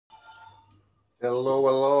Hello,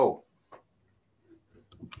 hello.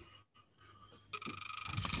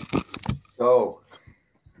 So,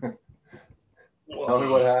 tell me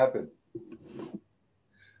what happened.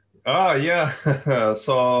 Yeah.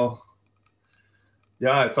 So,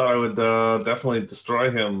 yeah, I thought I would definitely destroy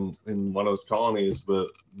him in one of his colonies, but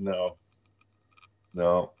no,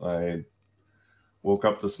 no. I woke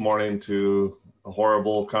up this morning to a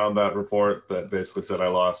horrible combat report that basically said I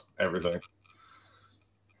lost everything.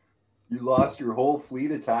 You lost your whole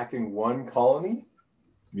fleet attacking one colony?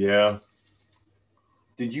 Yeah.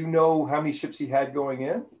 Did you know how many ships he had going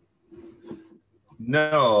in?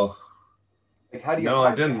 No, Like, how do you no, I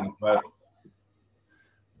hide that? didn't. But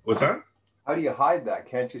what's that? How do you hide that?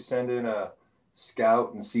 Can't you send in a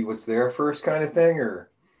scout and see what's there first, kind of thing?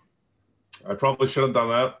 Or I probably should have done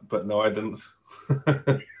that, but no, I didn't.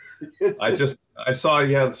 I saw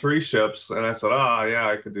he had three ships, and I said, yeah,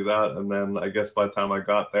 I could do that. And then I guess by the time I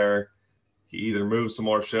got there, he either moved some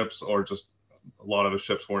more ships or just a lot of the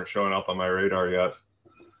ships weren't showing up on my radar yet.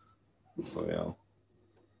 So yeah.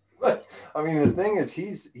 But I mean, the thing is,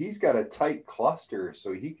 he's got a tight cluster,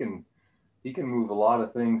 so he can move a lot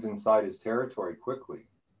of things inside his territory quickly.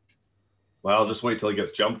 Well, I'll just wait till he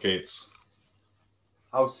gets jump gates.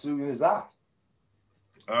 How soon is that?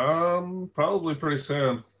 Probably pretty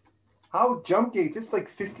soon. How jump gates? It's like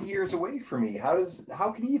 50 years away from me.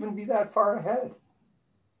 How can he even be that far ahead?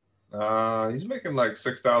 He's making like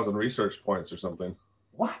 6,000 research points or something.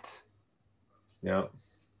 What? Yeah.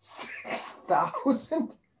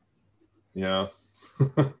 6,000? Yeah.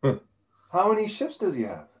 How many ships does he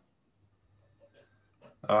have?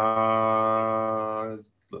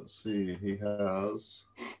 Let's see. He has.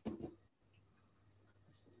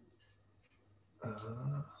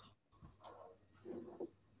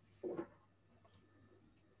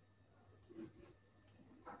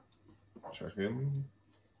 Check him.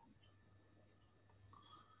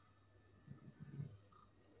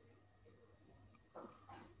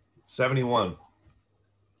 $71.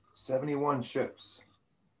 71 ships.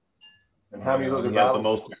 And how many of those are he has the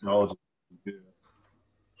battleships? most technology.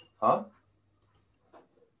 Huh?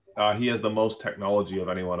 He has the most technology of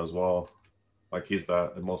anyone as well. Like he's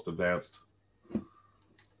the most advanced.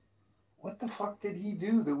 What the fuck did he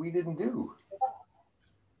do that we didn't do?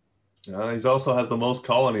 He also has the most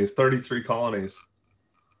colonies, 33 colonies.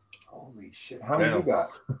 Holy shit. How many you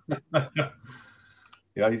got?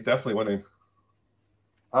 Yeah, he's definitely winning.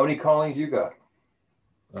 How many colonies you got?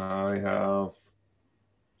 I have.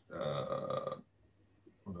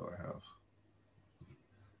 What do I have?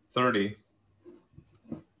 30.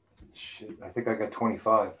 Shit, I think I got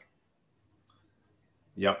 25.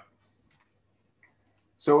 Yep.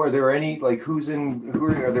 So are there any, like,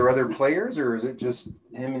 are there other players, or is it just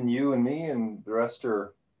him and you and me and the rest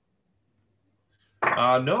are?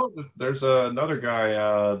 No, there's another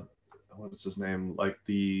guy, what is his name? Like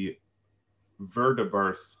the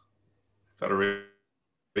Vertibirth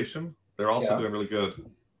Federation. They're also doing really good.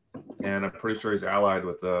 And I'm pretty sure he's allied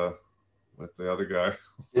with the other guy.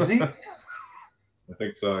 Is he? I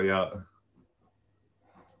think so, yeah.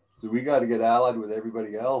 So we got to get allied with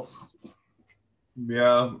everybody else.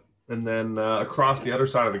 Yeah, and then across the other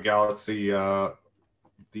side of the galaxy,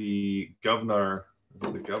 the governor, is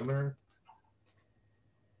it the governor?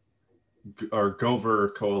 Or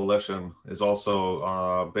Gover coalition is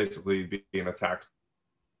also basically being attacked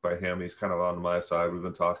by him. He's kind of on my side. We've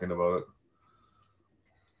been talking about it.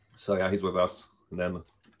 So yeah, he's with us. And then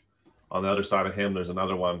on the other side of him, there's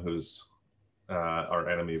another one who's our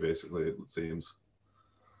enemy, basically, it seems.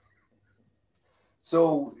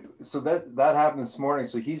 So that happened this morning.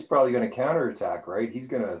 So he's probably going to counterattack, right? He's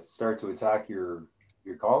going to start to attack your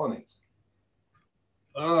colonies.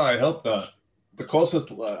 I hope not. The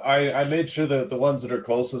closest, I made sure that the ones that are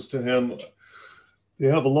closest to him, they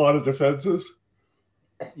have a lot of defenses.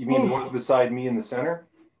 You mean the ones beside me in the center?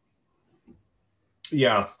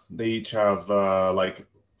 Yeah, they each have like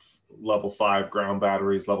level 5 ground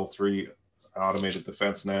batteries, level 3 automated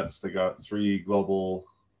defense nets. They got 3 orbital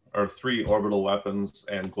weapons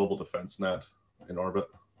and global defense net in orbit.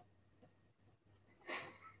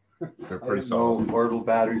 They're pretty solid. Orbital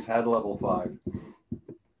batteries had level 5.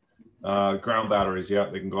 Ground batteries, yeah,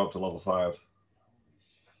 they can go up to level 5.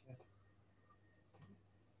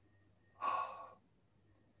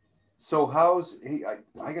 So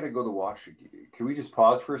I gotta go to Washington. Can we just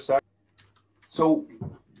pause for a sec? So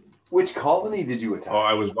which colony did you attack? Oh,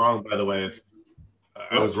 I was wrong, by the way.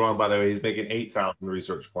 He's making 8,000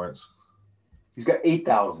 research points. He's got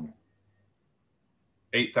 8,000.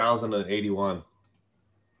 8,081.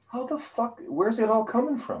 How the fuck? Where's it all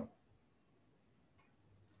coming from?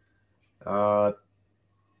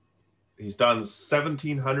 He's done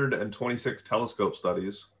 1,726 telescope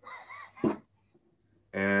studies,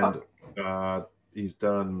 and he's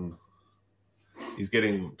getting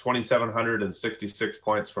 2,766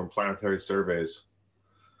 points from planetary surveys,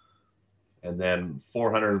 and then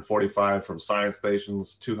 445 from science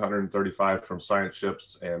stations, 235 from science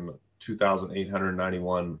ships, and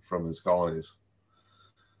 2,891 from his colonies.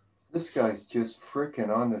 This guy's just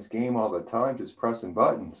freaking on this game all the time, just pressing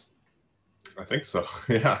buttons. I think so.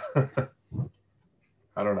 Yeah. I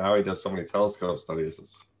don't know how he does so many telescope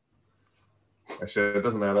studies. Actually, it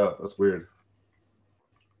doesn't add up. That's weird.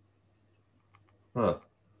 Huh.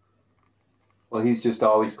 Well, he's just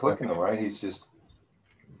always clicking them, right? He's just.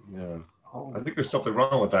 Yeah. Oh. I think there's something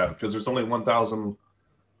wrong with that because there's only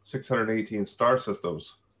 1,618 star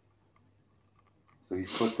systems. So he's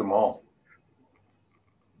clicked them all.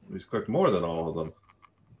 He's clicked more than all of them.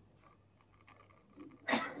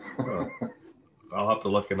 Huh. I'll have to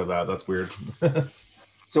look into that. That's weird.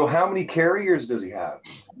 So how many carriers does he have?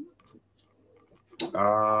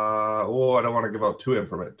 I don't want to give out too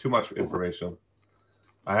much information.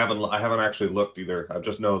 I haven't actually looked either. I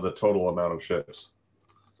just know the total amount of ships.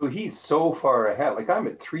 So he's so far ahead. Like I'm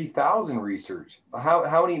at 3,000 research.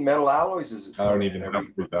 How many metal alloys is it? I don't even have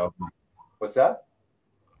 3,000. What's that?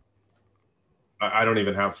 I don't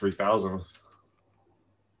even have 3,000.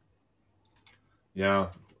 Yeah.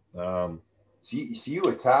 So you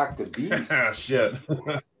attacked the beast. Shit.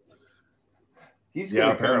 He's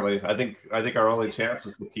apparently. I think our only chance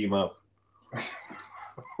is to team up.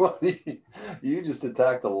 Well, you just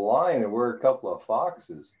attacked a lion and we're a couple of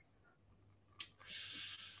foxes.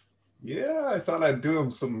 Yeah, I thought I'd do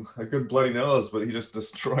him a good bloody nose, but he just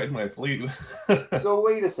destroyed my fleet. So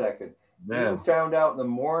wait a second. Man. You found out in the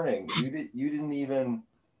morning. You didn't even,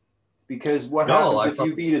 because what happens if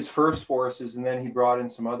you beat his first forces and then he brought in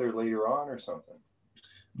some other later on or something?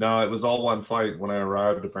 No, it was all one fight when I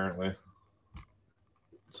arrived, apparently.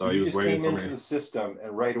 So he was waiting for me. You just came into the system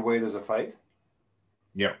and right away there's a fight?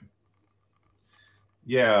 Yep.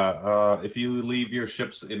 Yeah, if you leave your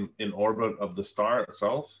ships in orbit of the star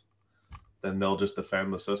itself, then they'll just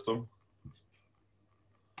defend the system.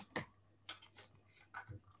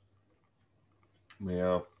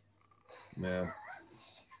 Yeah.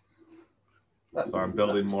 So I'm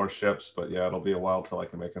building more ships, but yeah, it'll be a while till I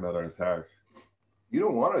can make another attack. You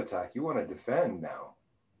don't want to attack. You want to defend now.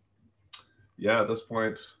 Yeah, at this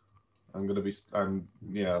point, I'm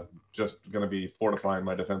just gonna be fortifying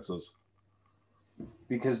my defenses.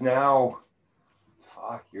 Because now,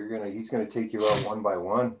 he's gonna take you out one by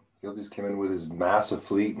one. He'll just come in with his massive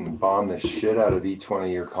fleet and bomb the shit out of each one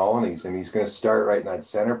of your colonies, and he's gonna start right in that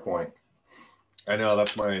center point. I know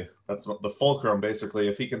that's the fulcrum basically.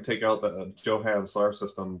 If he can take out the Johann star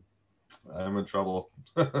system, I'm in trouble.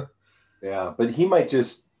 Yeah, but he might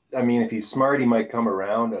just. I mean, if he's smart, he might come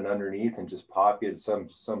around and underneath and just pop you at some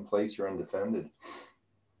place you're undefended.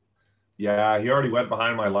 Yeah, he already went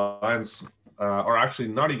behind my lines, or actually,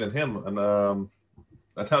 not even him. And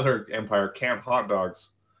another empire, Camp Hot Dogs.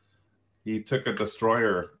 He took a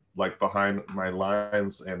destroyer like behind my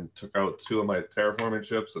lines and took out 2 of my terraforming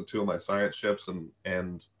ships and 2 of my science ships and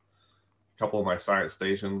a couple of my science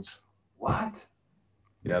stations. What?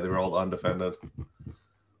 Yeah, they were all undefended.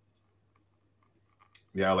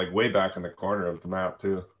 Yeah, like way back in the corner of the map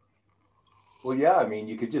too. Well, yeah, I mean,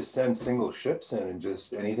 you could just send single ships in and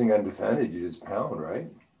just anything undefended, you just pound,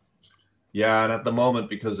 right? Yeah, and at the moment,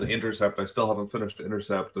 because of Intercept, I still haven't finished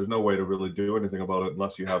Intercept. There's no way to really do anything about it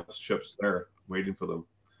unless you have ships there waiting for them,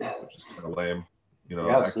 which is kind of lame.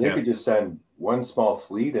 Yeah, so they could just send one small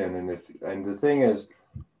fleet in, and the thing is,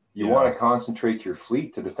 you want to concentrate your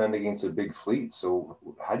fleet to defend against a big fleet. So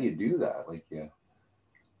how do you do that? Like,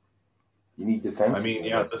 you need defense. I mean,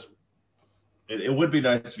 yeah, it would be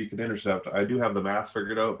nice if you could intercept. I do have the math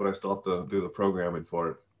figured out, but I still have to do the programming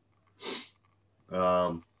for it.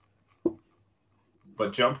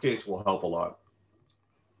 But jump gates will help a lot.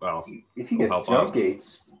 Well, if he gets jump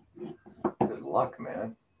gates, good luck,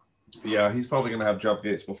 man. Yeah, he's probably going to have jump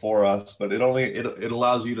gates before us, but it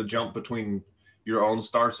allows you to jump between your own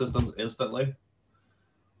star systems instantly.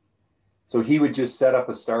 So he would just set up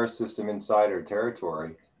a star system inside our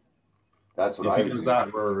territory. That's what if he does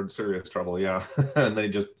that, we're in serious trouble. Yeah, and then he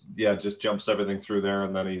just jumps everything through there,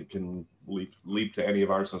 and then he can leap to any of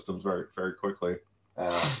our systems very, very quickly.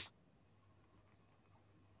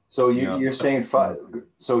 So you're saying 5.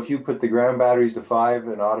 So if you put the ground batteries to 5,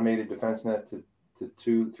 an automated defense net to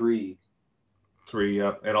 2, 3. 3,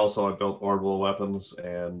 yeah. And also I built orbital weapons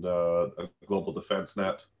and a global defense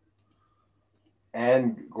net.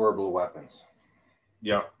 And orbital weapons.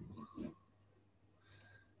 Yeah.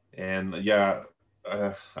 And yeah,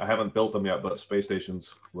 I haven't built them yet, but space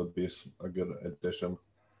stations would be a good addition.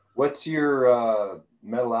 What's your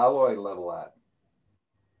metal alloy level at?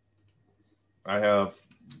 I have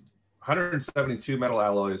 172 metal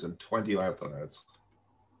alloys and 20 lanthanides.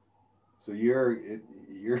 So you're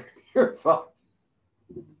fucked.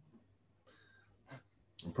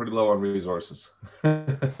 I'm pretty low on resources.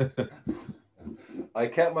 I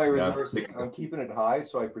kept my resources. I'm keeping it high,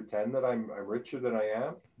 so I pretend that I'm richer than I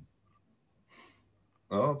am.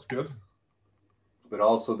 Oh, that's good. But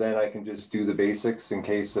also then I can just do the basics in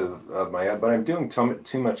case of my. But I'm doing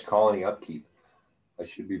too much colony upkeep. I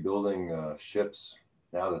should be building ships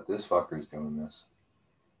now that this fucker's doing this.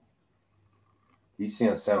 He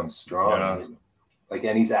sounds strong. Yeah. Like,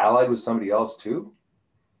 and he's allied with somebody else too?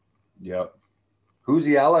 Yep. Who's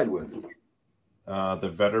he allied with?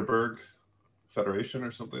 The Vetterberg Federation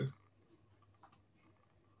or something.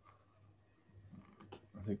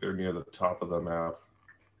 I think they're near the top of the map.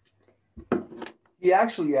 He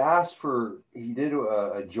actually asked for, he did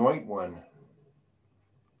a joint one.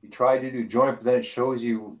 He tried to do joint, but then it shows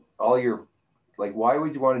you all your, like, why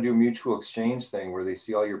would you want to do a mutual exchange thing where they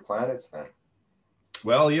see all your planets then?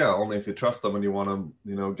 Well, yeah, only if you trust them and you want to,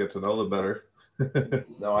 you know, get to know them better.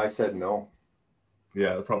 No, I said no.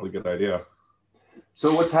 Yeah, that's probably a good idea.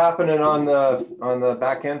 So what's happening on the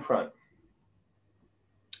back end front?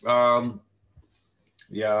 Yeah,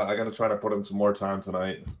 I got to try to put in some more time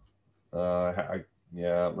tonight. I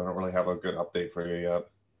don't really have a good update for you yet.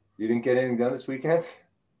 You didn't get anything done this weekend?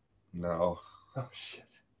 No. Oh shit.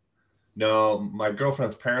 No, my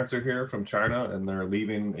girlfriend's parents are here from China and they're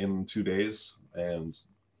leaving in 2 days, and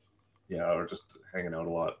yeah, we're just hanging out a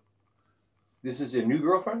lot. This is your new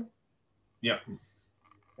girlfriend? Yeah.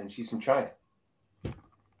 And she's from China?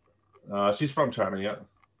 She's from China, yeah,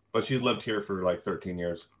 but she's lived here for like 13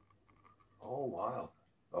 years. Oh wow.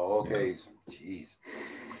 Oh, okay. Yeah. Jeez.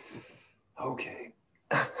 Okay.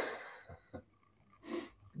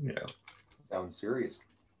 Yeah. Sounds serious.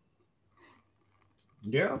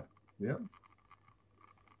 Yeah. Yeah.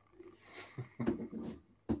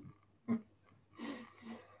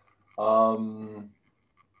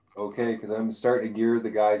 Okay, because I'm starting to gear the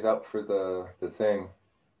guys up for the thing.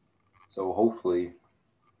 So hopefully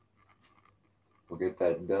we'll get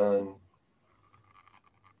that done.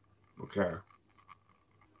 Okay.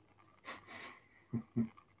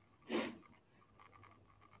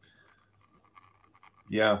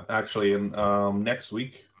 Yeah, actually, in next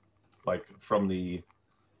week, like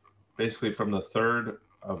basically from the 3rd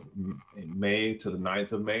of May to the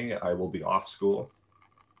 9th of May, I will be off school.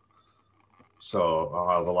 So I'll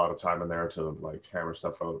have a lot of time in there to like hammer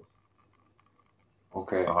stuff out.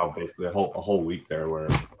 Okay. I'll have basically a whole week there where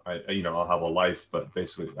I'll have a life, but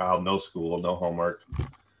basically I'll have no school, no homework,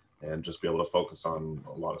 and just be able to focus on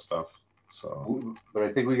a lot of stuff. So, but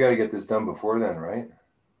I think we got to get this done before then, right?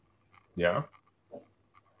 Yeah.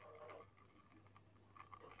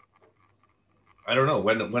 I don't know.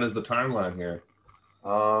 When is the timeline here?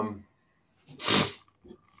 I'm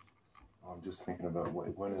just thinking about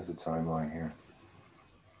when is the timeline here?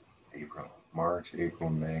 March, April,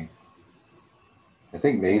 May. I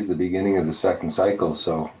think May is the beginning of the second cycle,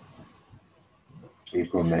 so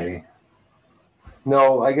April, May.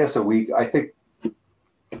 No, I guess a week. I think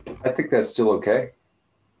that's still okay.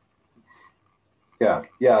 Yeah.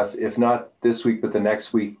 If not this week, but the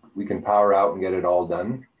next week, we can power out and get it all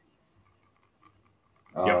done.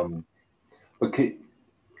 Yep. Okay.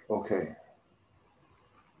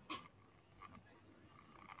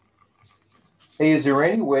 Hey, is there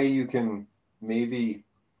any way you can maybe,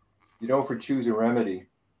 for Choose a Remedy,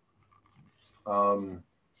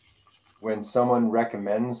 when someone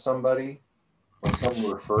recommends somebody, when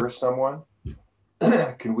someone refers someone,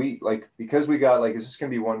 can we, because we got, it's just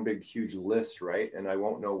going to be one big, huge list, right? And I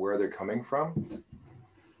won't know where they're coming from.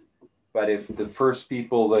 But if the first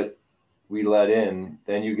people that we let in,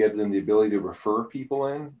 then you give them the ability to refer people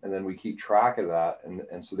in, and then we keep track of that.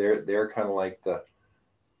 And so they're kind of like the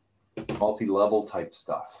multi-level type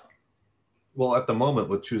stuff. Well, at the moment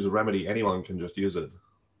with Choose a Remedy, anyone can just use it.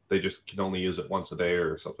 They just can only use it once a day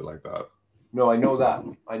or something like that. No, I know that,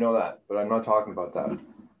 but I'm not talking about that.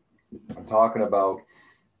 I'm talking about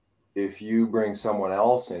if you bring someone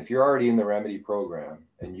else in, if you're already in the Remedy program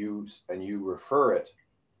and you refer it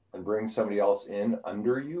and bring somebody else in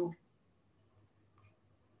under you.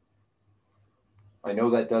 I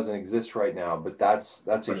know that doesn't exist right now, but that's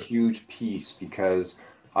a huge piece, because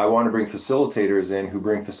I want to bring facilitators in who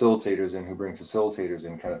bring facilitators in who bring facilitators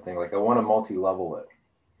in, kind of thing. Like, I want to multi-level it.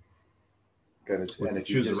 And if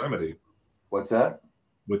Choose a Remedy. What's that?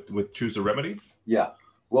 With Choose a Remedy? Yeah.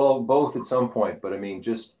 Well, both at some point, but I mean,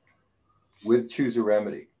 just with Choose a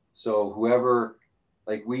Remedy. So whoever,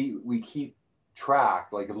 like we keep track,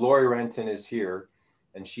 like if Lori Renton is here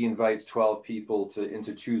and she invites 12 people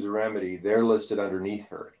into Choose a Remedy, they're listed underneath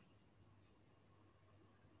her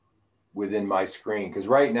within my screen. Because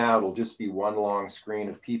right now it'll just be one long screen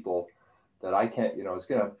of people that I can't, it's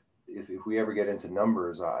gonna, if we ever get into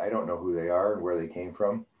numbers, I don't know who they are and where they came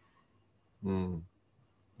from.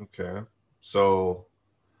 Okay. So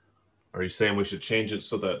are you saying we should change it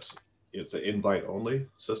so that it's an invite only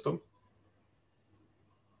system?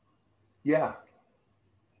 Yeah.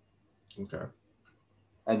 Okay.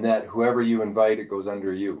 And that whoever you invite, it goes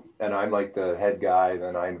under you. And I'm like the head guy,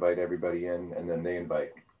 then I invite everybody in and then they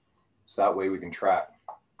invite. So that way we can track.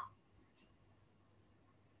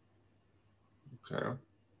 Okay.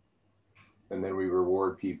 And then we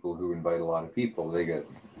reward people who invite a lot of people. They get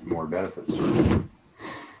more benefits.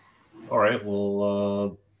 All right.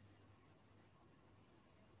 Well,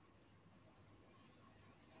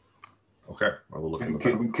 okay. I will look into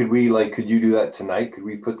that. Could you do that tonight? Could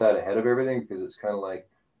we put that ahead of everything? Because it's kind of like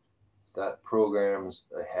that program's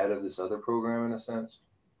ahead of this other program in a sense.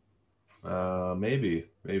 Maybe.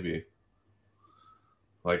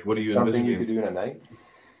 Like, what are you Something envisioning? You could do in a night?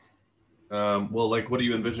 Well, like, what are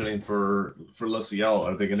you envisioning for Le Ciel?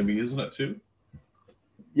 Are they going to be using it too?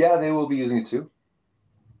 Yeah, they will be using it too.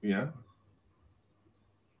 Yeah.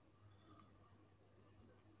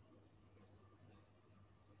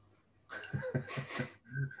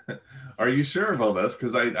 Are you sure about this?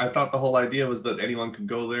 Because I thought the whole idea was that anyone could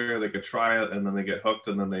go there, they could try it, and then they get hooked,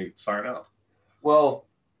 and then they sign up. Well,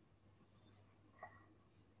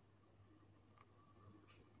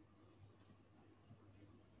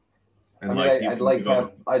 and I'd like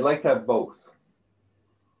to have both.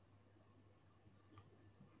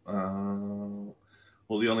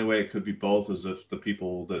 Well, the only way it could be both is if the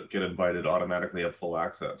people that get invited automatically have full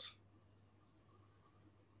access.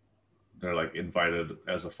 They're like invited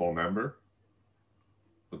as a full member,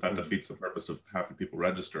 but that defeats the purpose of having people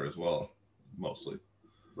register as well, mostly.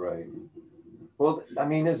 Right. Well, I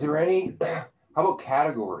mean, is there any, how about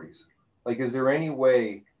categories? Like, is there any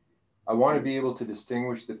way I want to be able to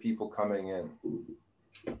distinguish the people coming in?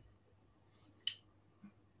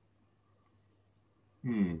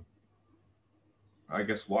 I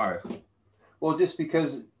guess why? Well, just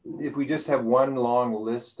because if we just have one long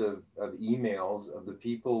list of emails of the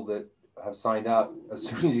people that have signed up, as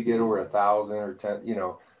soon as you get over 1,000 or 10,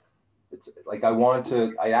 it's like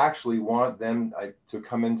I actually want them to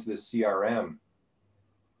come into the CRM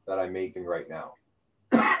that I'm making right now.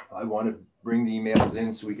 I want to bring the emails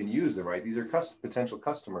in so we can use them, right? These are potential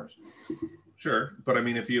customers. Sure. But I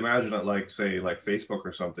mean, if you imagine it like, say, like Facebook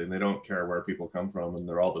or something, they don't care where people come from and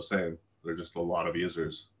they're all the same. They're just a lot of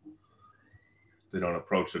users. They don't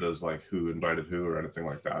approach it as like who invited who or anything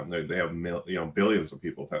like that. And they have billions of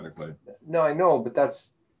people technically. No, I know, but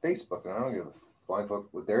that's Facebook, and I don't give a flying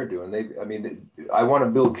fuck what they're doing. I want to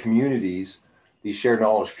build communities, these shared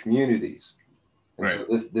knowledge communities, and right.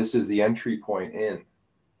 So this is the entry point in.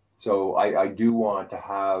 So I do want to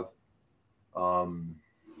have.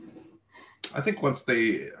 I think once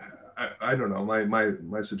I don't know.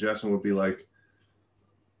 My suggestion would be like,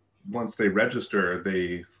 once they register,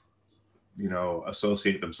 they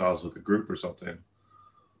associate themselves with a group or something,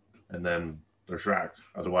 and then they're tracked.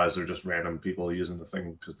 Otherwise, they're just random people using the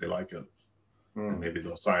thing because they like it. And maybe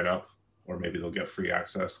they'll sign up, or maybe they'll get free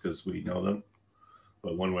access because we know them.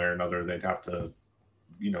 But one way or another, they'd have to,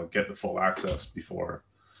 get the full access before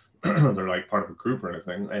they're like part of a group or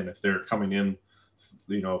anything. And if they're coming in,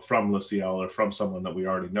 from Le Ciel or from someone that we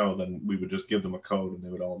already know, then we would just give them a code and they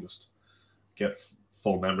would all just get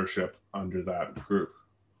full membership under that group.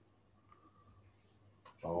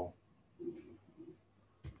 Oh.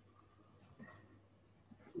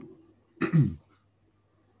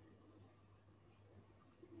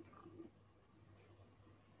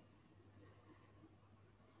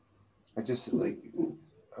 I just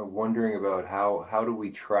wondering about how do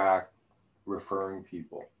we track referring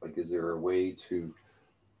people? Like, is there a way to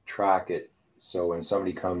track it so when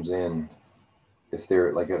somebody comes in, if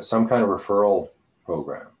they're like some kind of referral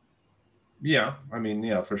program? Yeah, I mean,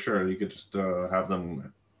 yeah, for sure. You could just have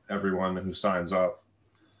them. Everyone who signs up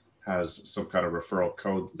has some kind of referral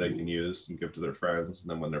code that they can use and give to their friends, and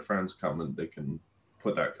then when their friends come, and they can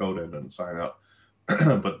put that code in and sign up.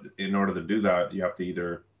 But in order to do that, you have to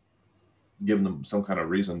either give them some kind of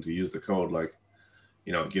reason to use the code, like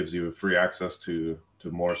it gives you free access to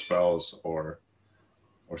more spells or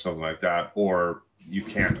something like that, or you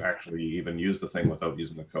can't actually even use the thing without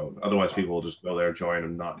using the code. Otherwise, people will just go there, join,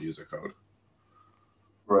 and not use a code.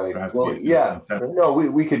 Right. Well, yeah. No,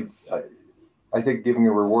 we could. I think giving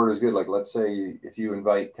a reward is good. Like, let's say if you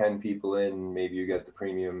invite 10 people in, maybe you get the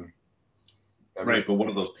premium. Right, but what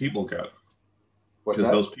do those people get? What's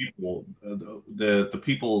Because that? those people, the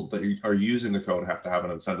people that are using the code have to have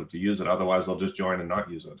an incentive to use it. Otherwise, they'll just join and not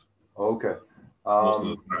use it. Okay. Most of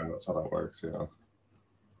the time, that's how that works. Yeah,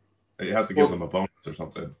 it has to give them a bonus or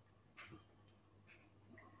something.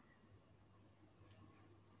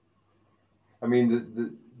 I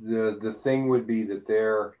mean, the thing would be that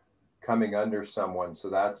they're coming under someone, so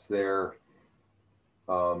that's their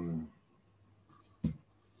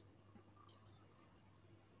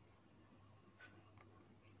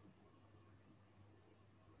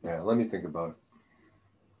yeah, let me think about it.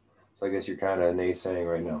 So I guess you're kind of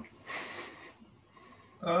naysaying right now.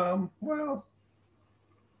 Well,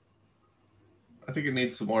 I think it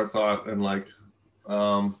needs some more thought, and like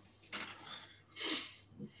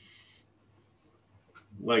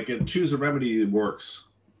in Choose a Remedy works.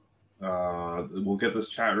 We'll get this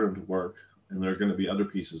chat room to work, and there are going to be other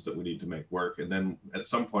pieces that we need to make work, and then at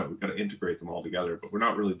some point we've got to integrate them all together, but we're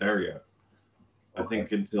not really there yet. Okay. I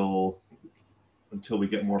think until we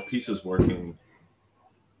get more pieces working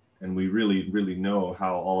and we really know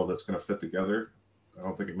how all of it's going to fit together, I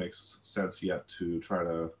don't think it makes sense yet to try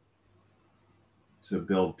to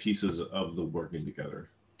build pieces of the working together.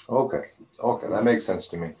 Okay, that makes sense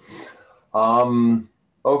to me.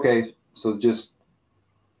 Okay, so just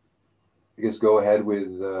I guess go ahead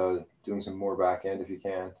with doing some more back end if you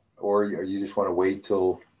can, or you just want to wait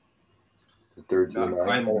till the 3rd to the 9th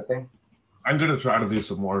kind of thing? I'm going to try to do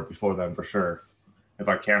some more before then for sure. If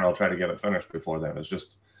I can, I'll try to get it finished before then.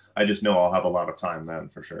 I just know I'll have a lot of time then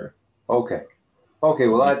for sure. Okay.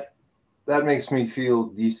 Well, that makes me feel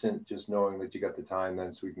decent just knowing that you got the time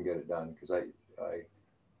then, so we can get it done. Because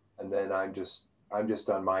and then I'm just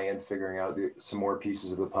on my end figuring out some more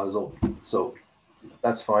pieces of the puzzle. So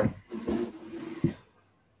that's fine.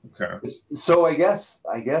 Okay. So I guess,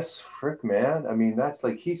 frick, man. I mean, that's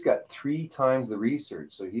like he's got 3 times the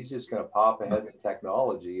research, so he's just going to pop ahead in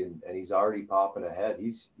technology, and he's already popping ahead.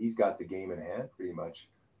 He's got the game in hand pretty much.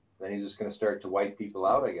 Then he's just going to start to wipe people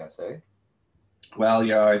out, I guess, eh? Well,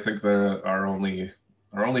 yeah, I think our only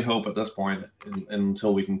hope at this point,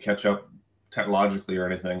 until we can catch up technologically or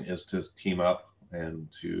anything, is to team up and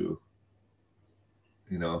to,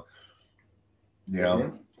 yeah.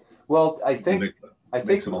 Well, I think.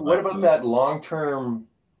 What about that long-term,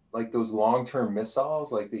 like those long-term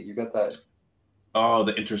missiles, like that you got that? Oh,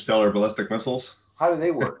 the interstellar ballistic missiles. How do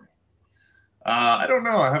they work? I don't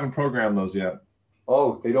know. I haven't programmed those yet.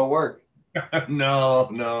 Oh, they don't work.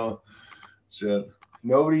 No. Shit.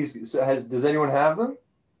 Does anyone have them?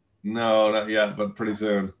 No, not yet, but pretty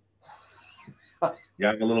soon.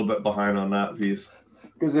 Yeah, I'm a little bit behind on that piece.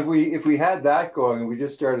 Because if we had that going and we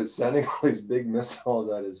just started sending all these big missiles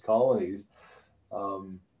at his colonies.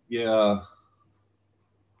 Yeah.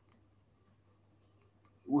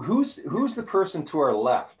 Who's the person to our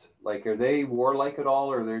left? Like, are they warlike at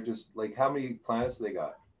all, or they're just like, how many planets do they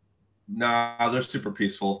got? Nah, they're super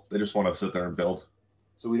peaceful. They just want to sit there and build.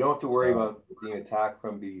 So we don't have to worry about being attacked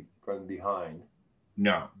from behind.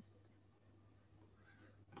 No,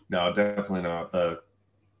 definitely not. The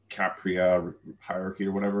Capria hierarchy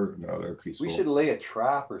or whatever. No, they're peaceful. We should lay a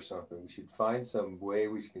trap or something. We should find some way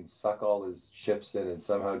we can suck all his ships in and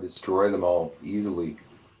somehow destroy them all easily.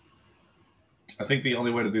 I think the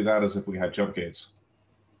only way to do that is if we had jump gates.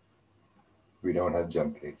 We don't have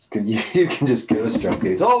jump gates. You can just give us jump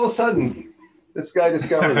gates. All of a sudden, this guy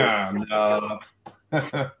discovered it. No.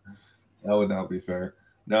 That would not be fair.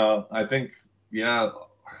 No, I think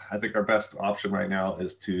our best option right now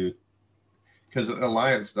is to, because an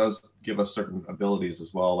alliance does give us certain abilities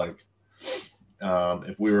as well. Like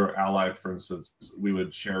if we were allied, for instance, we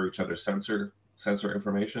would share each other's sensor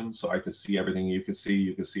information. So I could see everything you could see,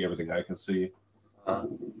 you could see everything I could see.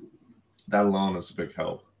 That alone is a big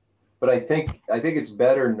help. But I think it's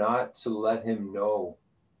better not to let him know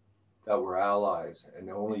that we're allies and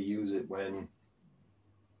only use it when.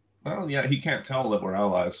 Well, yeah, he can't tell that we're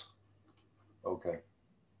allies. Okay.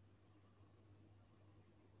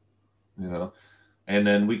 And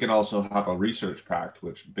then we can also have a research pact,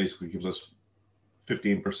 which basically gives us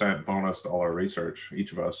 15% bonus to all our research,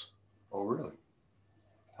 each of us. Oh, really?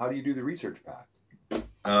 How do you do the research pact?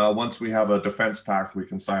 Once we have a defense pact, we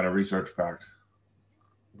can sign a research pact.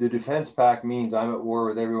 The defense pact means I'm at war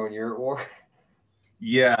with everyone you're at war?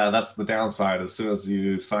 Yeah, that's the downside. As soon as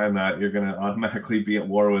you sign that, you're going to automatically be at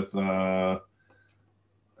war with, let's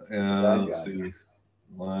see,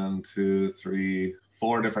 1, 2, 3,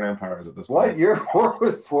 4 different empires at this point. What? You're at war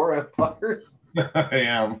with 4 empires? I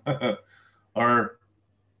am. Or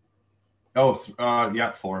Oh,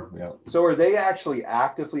 yeah, 4. Yeah. So are they actually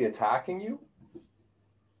actively attacking you?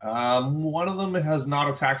 One of them has not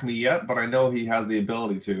attacked me yet, but I know he has the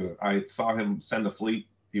ability to. I saw him send a fleet.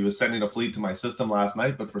 He was sending a fleet to my system last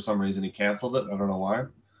night, but for some reason he canceled it. I don't know why.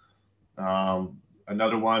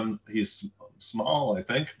 Another one, he's small, I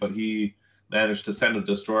think, but he managed to send a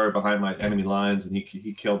destroyer behind my enemy lines, and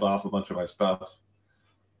he killed off a bunch of my stuff.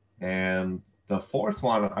 And the fourth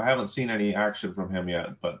one, I haven't seen any action from him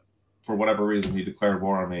yet, but for whatever reason, he declared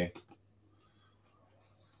war on me.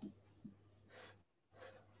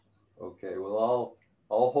 Okay, well,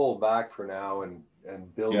 I'll hold back for now and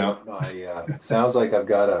build Yeah. up my. Sounds like I've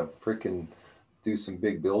got to freaking do some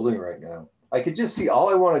big building right now. I could just see all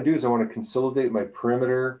I want to do is I want to consolidate my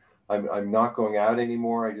perimeter. I'm not going out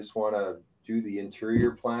anymore. I just want to do the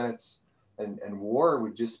interior planets, and war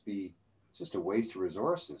would just be it's just a waste of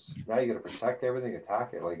resources. Now you got to protect everything,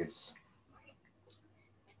 attack it like it's.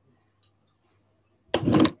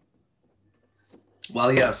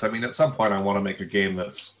 Well, yes. I mean, at some point, I want to make a game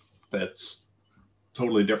that's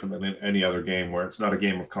totally different than any other game, where it's not a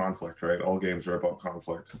game of conflict, right? All games are about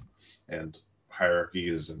conflict and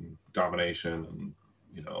hierarchies and domination and,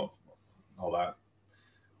 you know, all that.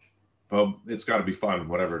 But it's got to be fun,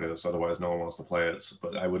 whatever it is. Otherwise, no one wants to play it.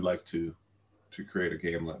 But I would like to create a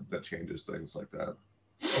game that changes things like that.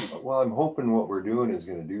 Well, I'm hoping what we're doing is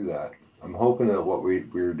going to do that. I'm hoping that what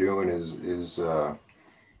we're doing is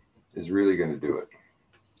really going to do it.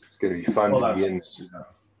 It's going to be fun to be in. Yeah.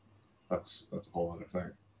 That's a whole other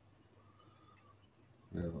thing.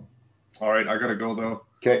 Yeah. All right, I gotta go though.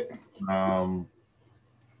 Okay.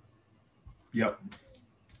 Yep.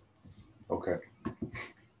 Okay.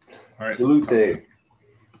 All right. Salute.